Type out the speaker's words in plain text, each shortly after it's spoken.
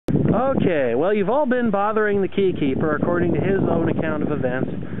Okay, well, you've all been bothering the keykeeper, according to his own account of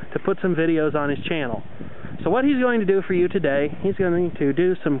events, to put some videos on his channel. So what he's going to do for you today, he's going to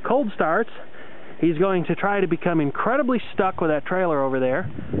do some cold starts. He's going to try to become incredibly stuck with that trailer over there.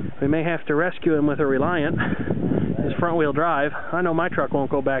 We may have to rescue him with a Reliant, his front-wheel drive. I know my truck won't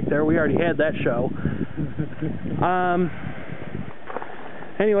go back there. We already had that show.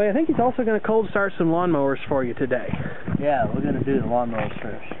 Anyway, I think he's also going to cold start some lawnmowers for you today. Yeah, we're going to do the lawnmowers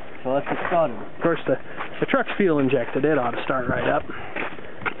first. So let's get started. Of course, the truck's fuel injected. It ought to start right up.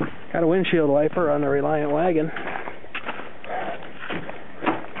 Got a windshield wiper on the Reliant wagon.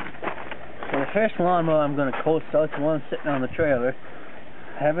 So the first lawnmower I'm going to cold start the one sitting on the trailer.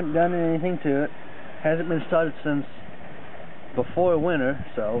 Haven't done anything to it. Hasn't been started since before winter,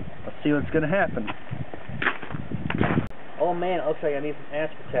 so let's see what's going to happen. Oh man, it looks like I need some ass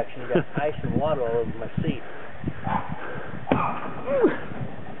protection. You got ice and water all over my seat.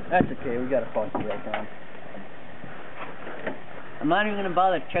 That's okay, we got a parking brake on. I'm not even going to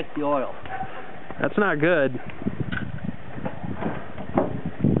bother to check the oil. That's not good.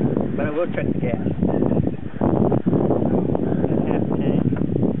 But I will check the gas. Half a tank.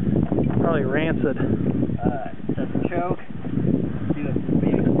 Probably rancid. Alright, set the choke. See what the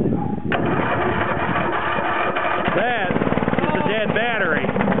vehicle do. That is a dead battery.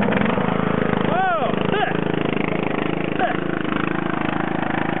 Whoa!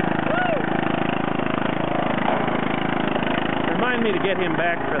 Remind me to get him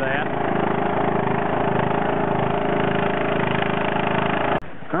back for that.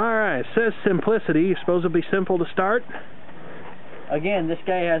 Alright, says simplicity. You suppose it'll be simple to start? Again, this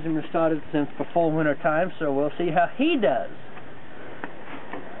guy hasn't been started since before winter time, so we'll see how he does.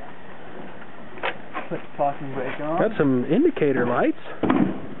 Put the parking brake on. Got some indicator lights.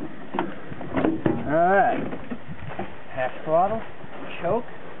 Alright. Half throttle. Choke.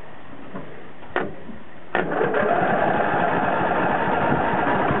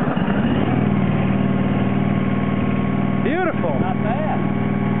 Beautiful. Not bad.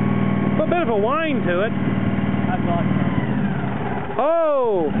 A bit of a whine to it. I got it.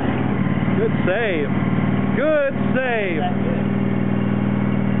 Oh! Good save. Good save. That's good.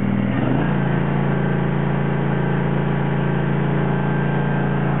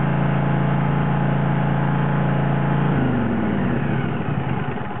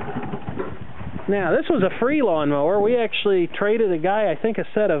 Now, this was a free lawnmower. We actually traded a guy, I think, a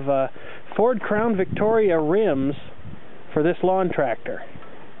set of Ford Crown Victoria rims for this lawn tractor.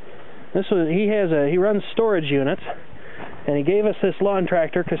 He runs storage units, and he gave us this lawn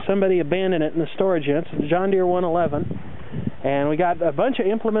tractor because somebody abandoned it in the storage units. It's a John Deere 111, and we got a bunch of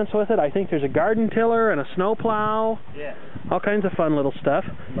implements with it. I think there's a garden tiller and a snow plow. Yeah. All kinds of fun little stuff.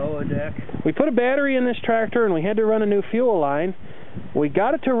 Lower deck. We put a battery in this tractor, and we had to run a new fuel line. We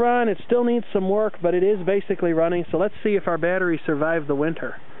got it to run. It still needs some work, but it is basically running, so let's see if our battery survived the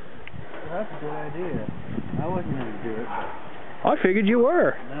winter. Well, that's a good idea. I wasn't going to do it, but... I figured you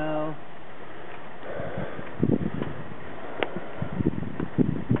were. No.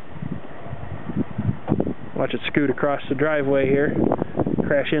 Watch it scoot across the driveway here,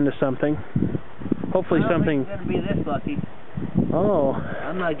 crash into something. Hopefully something... I don't think it's going to be this lucky. Oh.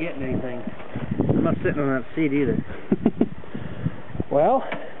 I'm not getting anything. I'm not sitting on that seat either. Well,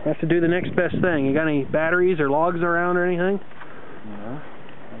 we have to do the next best thing. You got any batteries or logs around or anything? No.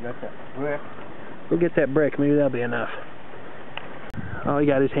 I got that brick. Go get that brick. Maybe that'll be enough. Oh, he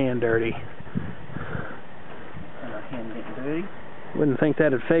got his hand dirty. My hand getting dirty. Wouldn't think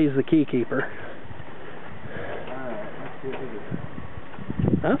that'd faze the keykeeper. Alright, let's see what we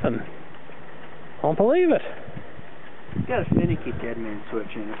get. Nothing. I don't believe it. It's got a finicky dead man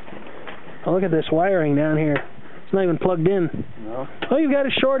switch in it. Oh, look at this wiring down here. It's not even plugged in. No. Oh, you've got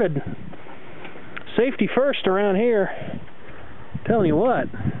it shorted. Safety first around here. I'm telling you what.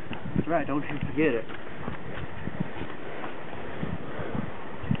 That's right, don't you forget it.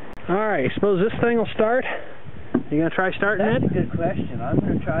 Alright, suppose this thing will start? You gonna try starting it? That's a good question. I'm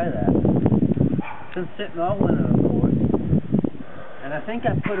gonna try that. It's been sitting all winter, of course. And I think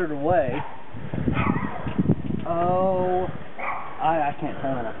I put it away. Oh, I can't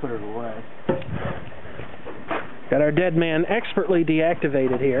tell when I put it away. Got our dead man expertly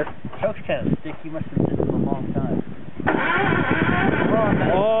deactivated here. Choke's kind of sticky. He must have been sitting for a long time.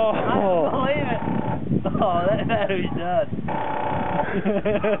 Oh! I don't believe it. Oh, that battery's done.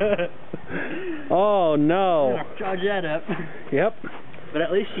 Oh, no. I'll charge that up. Yep. But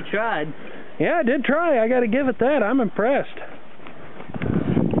at least you tried. Yeah, I did try. I got to give it that. I'm impressed.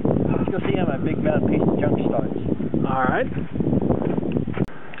 Let's go see how my big mountain piece of junk starts. All right.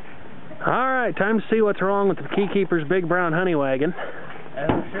 All right, time to see what's wrong with the keykeeper's big brown honey wagon.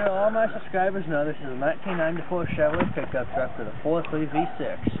 I'm sure sure all my subscribers know this is a 1994 Chevrolet pickup truck with a 4.3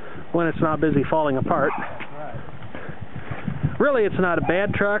 V6. When it's not busy falling apart. Right. Really, it's not a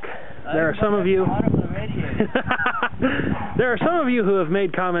bad truck. There are some of you there are some of you who have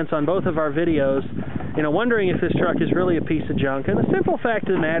made comments on both of our videos, wondering if this truck is really a piece of junk. And the simple fact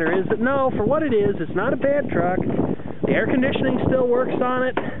of the matter is that no, for what it is, it's not a bad truck. The air conditioning still works on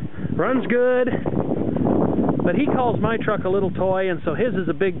it, runs good. But he calls my truck a little toy, and so his is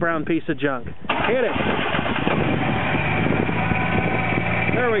a big brown piece of junk. Hit it.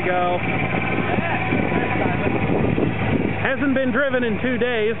 There we go. Hasn't been driven in 2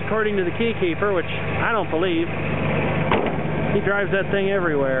 days, according to the key keeper, which I don't believe. He drives that thing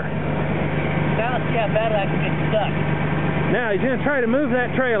everywhere. Now let's see how bad I can get stuck. Now he's going to try to move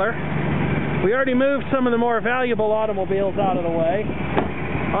that trailer. We already moved some of the more valuable automobiles out of the way.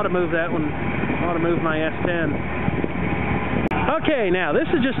 Ought to move that one. Ought to move my S10. Okay, now this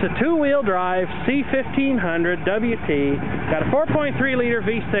is just a two-wheel drive C1500 WT. Got a 4.3 liter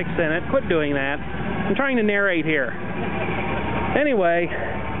V6 in it. Quit doing that. I'm trying to narrate here. Anyway,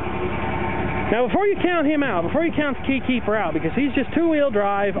 now before you count him out, before you count the key keeper out, because he's just two-wheel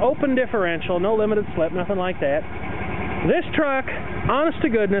drive, open differential, no limited slip, nothing like that. This truck, honest to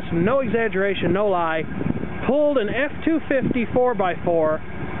goodness, no exaggeration, no lie, pulled an F-250 4x4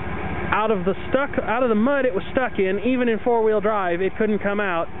 out of the mud it was stuck in. Even in four-wheel drive, it couldn't come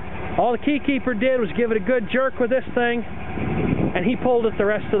out. All the key keeper did was give it a good jerk with this thing, and he pulled it the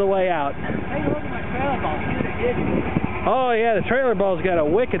rest of the way out. Hey, look at my trailer ball. See what it did? Oh yeah, the trailer ball's got a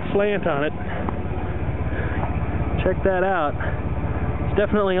wicked slant on it. Check that out. It's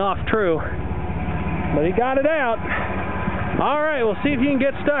definitely off true, but he got it out. All right, we'll see if you can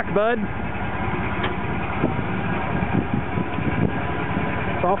get stuck, bud.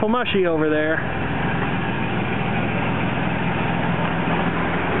 It's awful mushy over there.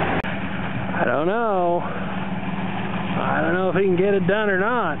 I don't know. I don't know if he can get it done or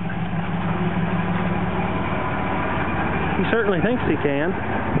not. He certainly thinks he can.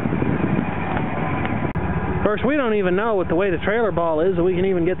 Of course, we don't even know with the way the trailer ball is that we can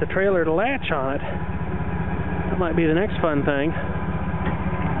even get the trailer to latch on it. That might be the next fun thing.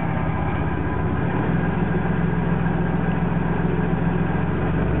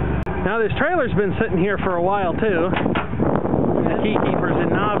 Now this trailer's been sitting here for a while too. The key keeper's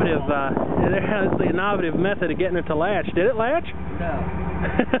innovative, that's the innovative method of getting it to latch. Did it latch? No.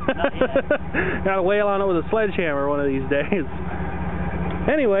 Not yet. Gotta wail on it with a sledgehammer one of these days.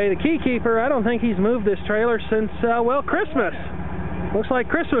 Anyway, the key keeper, I don't think he's moved this trailer since, well, Christmas. Looks like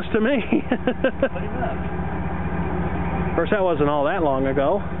Christmas to me. Put him up. Of course, that wasn't all that long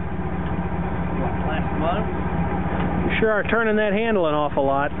ago. What, last month? You sure are turning that handle an awful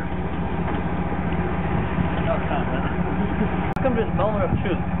lot. No comment. Welcome to this moment of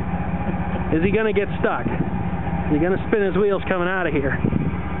truth. Is he going to get stuck? Is he going to spin his wheels coming out of here?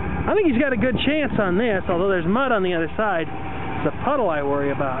 I think he's got a good chance on this, although there's mud on the other side. It's the puddle I worry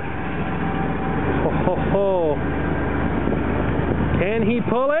about. Ho, ho, ho. Can he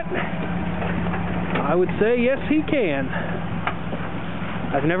pull it? I would say yes, he can.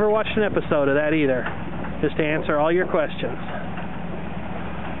 I've never watched an episode of that either, just to answer all your questions.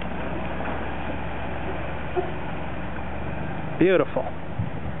 Beautiful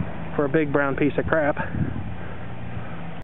for a big brown piece of crap.